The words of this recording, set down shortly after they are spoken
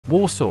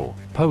Warsaw,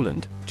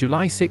 Poland,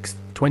 July 6,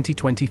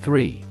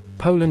 2023.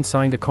 Poland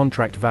signed a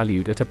contract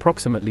valued at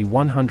approximately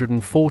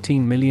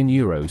 €114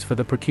 million for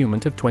the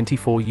procurement of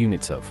 24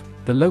 units of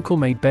the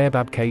local-made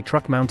BAOBAB K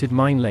truck-mounted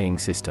mine-laying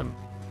system.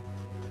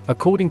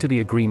 According to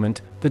the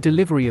agreement, the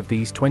delivery of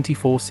these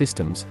 24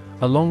 systems,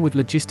 along with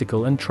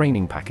logistical and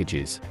training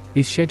packages,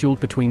 is scheduled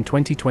between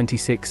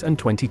 2026 and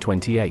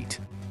 2028.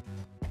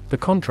 The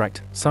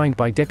contract, signed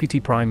by Deputy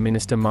Prime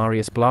Minister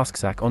Mariusz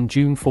Blaszczak on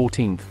June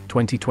 14,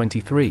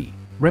 2023,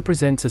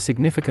 represents a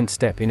significant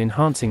step in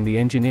enhancing the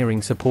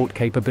engineering support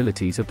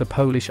capabilities of the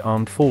Polish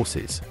armed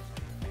forces.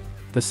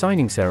 The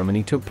signing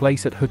ceremony took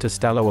place at Huta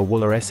Stalowa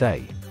Wola SA,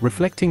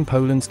 reflecting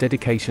Poland's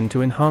dedication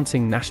to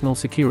enhancing national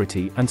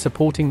security and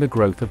supporting the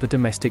growth of the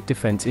domestic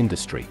defense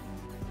industry.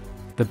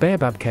 The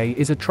BAOBAB K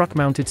is a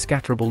truck-mounted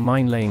scatterable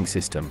mine-laying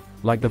system,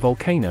 like the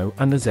Volcano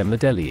and the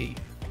Zemlodelię.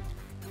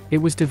 It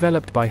was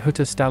developed by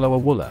Huta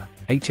Stalowa Wola,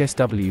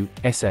 HSW,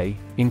 SA,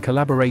 in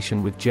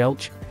collaboration with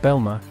Jelcz,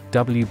 Belma,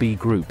 WB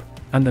Group,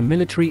 and the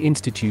Military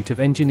Institute of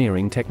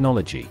Engineering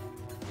Technology.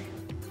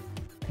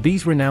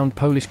 These renowned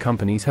Polish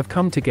companies have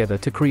come together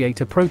to create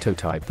a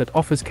prototype that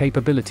offers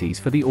capabilities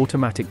for the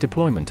automatic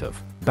deployment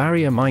of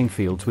barrier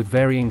minefields with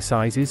varying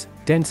sizes,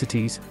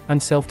 densities,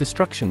 and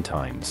self-destruction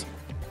times.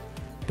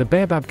 The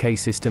BAOBAB K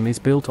system is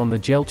built on the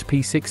Jelcz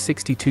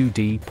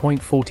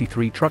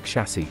P662D.43 truck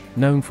chassis,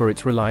 known for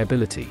its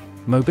reliability,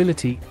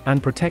 mobility,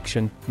 and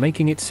protection,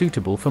 making it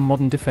suitable for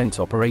modern defense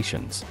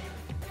operations.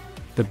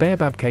 The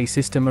BAOBAB K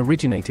system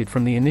originated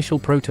from the initial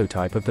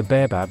prototype of the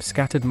BAOBAB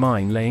scattered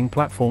mine-laying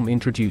platform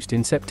introduced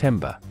in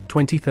September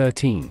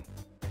 2013.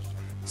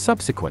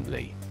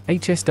 Subsequently,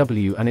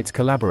 HSW and its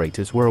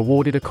collaborators were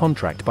awarded a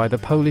contract by the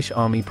Polish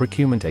Army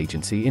Procurement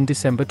Agency in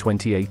December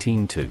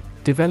 2018 to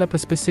develop a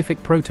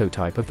specific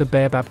prototype of the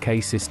BAOBAB K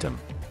system.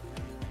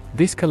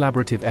 This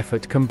collaborative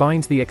effort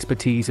combines the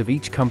expertise of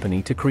each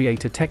company to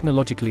create a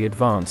technologically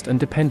advanced and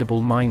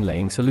dependable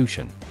mine-laying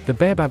solution. The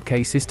BAOBAB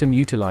K system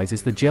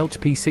utilizes the Jelcz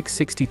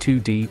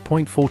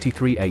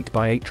P662D.43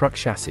 8x8 truck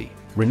chassis,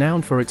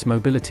 renowned for its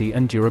mobility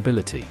and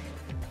durability.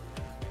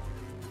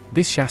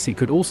 This chassis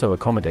could also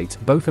accommodate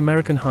both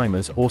American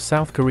HIMARS or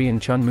South Korean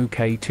Chunmoo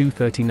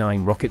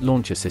K-239 rocket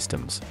launcher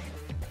systems.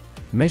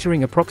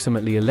 Measuring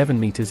approximately 11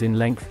 meters in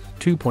length,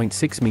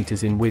 2.6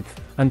 meters in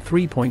width, and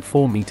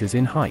 3.4 meters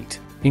in height,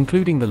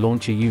 including the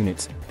launcher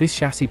units, this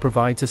chassis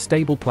provides a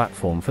stable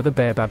platform for the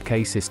BAOBAB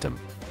K system.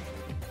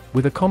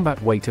 With a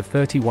combat weight of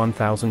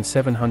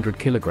 31,700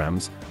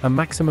 kilograms, a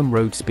maximum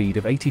road speed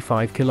of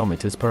 85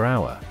 kilometers per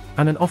hour,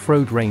 and an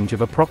off-road range of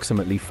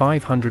approximately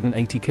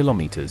 580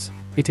 kilometers,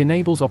 it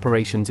enables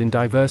operations in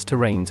diverse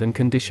terrains and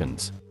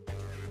conditions.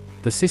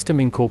 The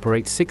system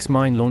incorporates 6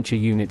 mine launcher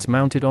units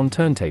mounted on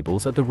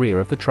turntables at the rear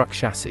of the truck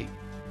chassis.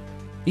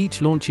 Each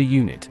launcher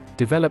unit,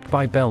 developed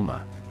by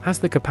Belma, has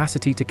the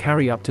capacity to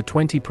carry up to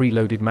 20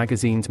 preloaded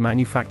magazines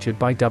manufactured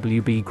by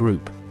WB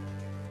Group.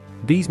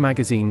 These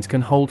magazines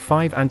can hold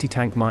 5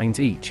 anti-tank mines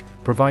each,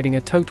 providing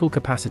a total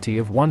capacity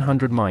of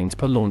 100 mines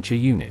per launcher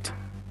unit.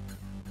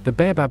 The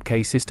BAOBAB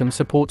K system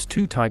supports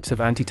 2 types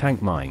of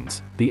anti-tank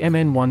mines, the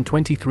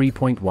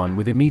MN123.1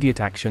 with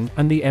immediate action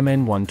and the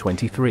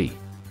MN123.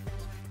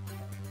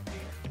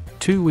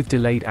 2 with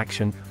delayed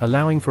action,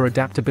 allowing for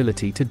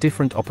adaptability to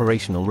different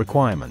operational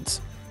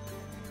requirements.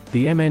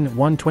 The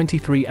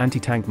MN123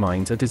 anti-tank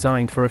mines are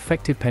designed for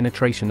effective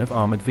penetration of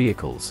armored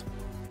vehicles.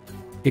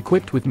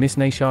 Equipped with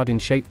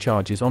misnashard-in-shape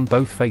charges on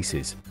both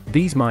faces,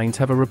 these mines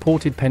have a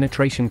reported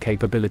penetration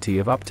capability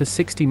of up to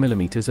 60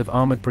 mm of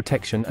armored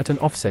protection at an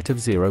offset of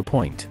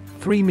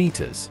 0.3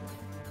 meters.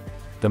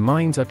 The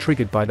mines are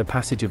triggered by the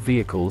passage of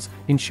vehicles,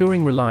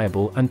 ensuring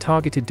reliable and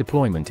targeted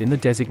deployment in the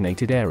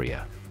designated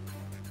area.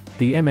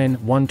 The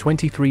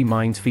MN123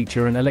 mines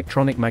feature an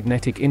electronic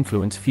magnetic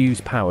influence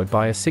fuse powered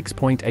by a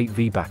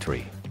 6.8V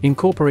battery,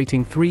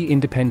 incorporating 3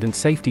 independent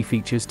safety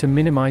features to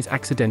minimize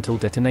accidental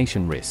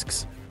detonation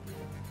risks.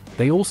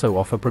 They also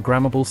offer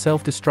programmable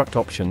self-destruct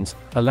options,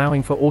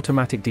 allowing for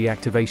automatic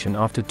deactivation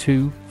after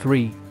 2,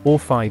 3, or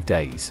 5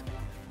 days.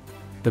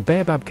 The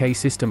BAOBAB K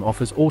system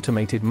offers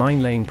automated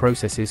mine-laying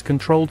processes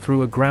controlled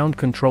through a ground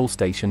control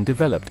station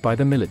developed by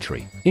the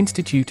Military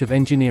Institute of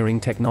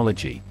Engineering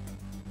Technology.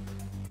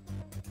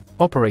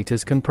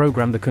 Operators can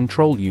program the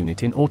control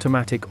unit in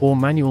automatic or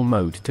manual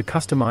mode to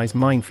customize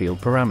minefield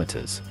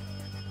parameters.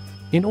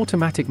 In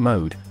automatic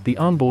mode, the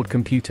onboard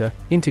computer,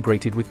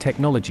 integrated with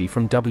technology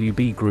from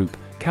WB Group,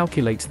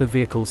 calculates the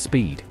vehicle's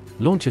speed,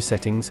 launcher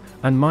settings,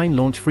 and mine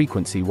launch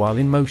frequency while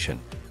in motion.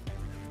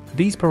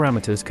 These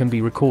parameters can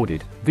be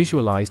recorded,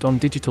 visualized on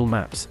digital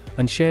maps,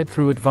 and shared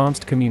through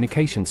advanced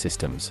communication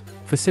systems,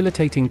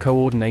 facilitating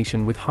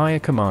coordination with higher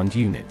command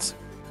units.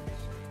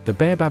 The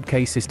BAOBAB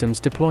K system's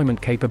deployment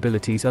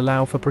capabilities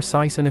allow for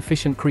precise and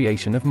efficient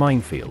creation of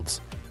minefields.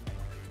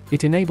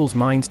 It enables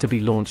mines to be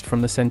launched from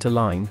the center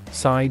line,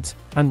 sides,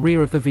 and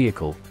rear of the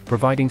vehicle,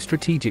 providing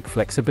strategic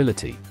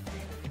flexibility.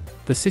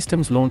 The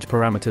system's launch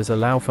parameters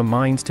allow for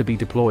mines to be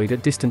deployed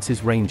at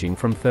distances ranging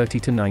from 30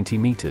 to 90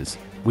 meters,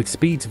 with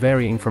speeds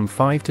varying from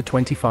 5 to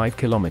 25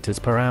 kilometers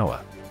per hour.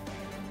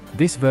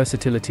 This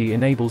versatility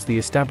enables the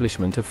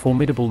establishment of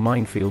formidable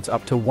minefields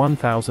up to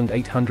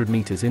 1,800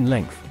 meters in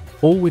length,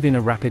 all within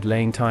a rapid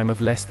laying time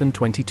of less than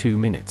 22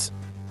 minutes.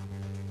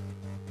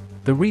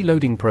 The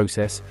reloading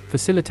process,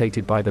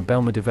 facilitated by the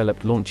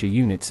Belma-developed launcher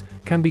units,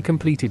 can be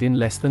completed in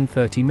less than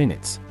 30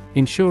 minutes,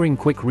 ensuring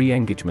quick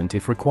re-engagement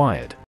if required.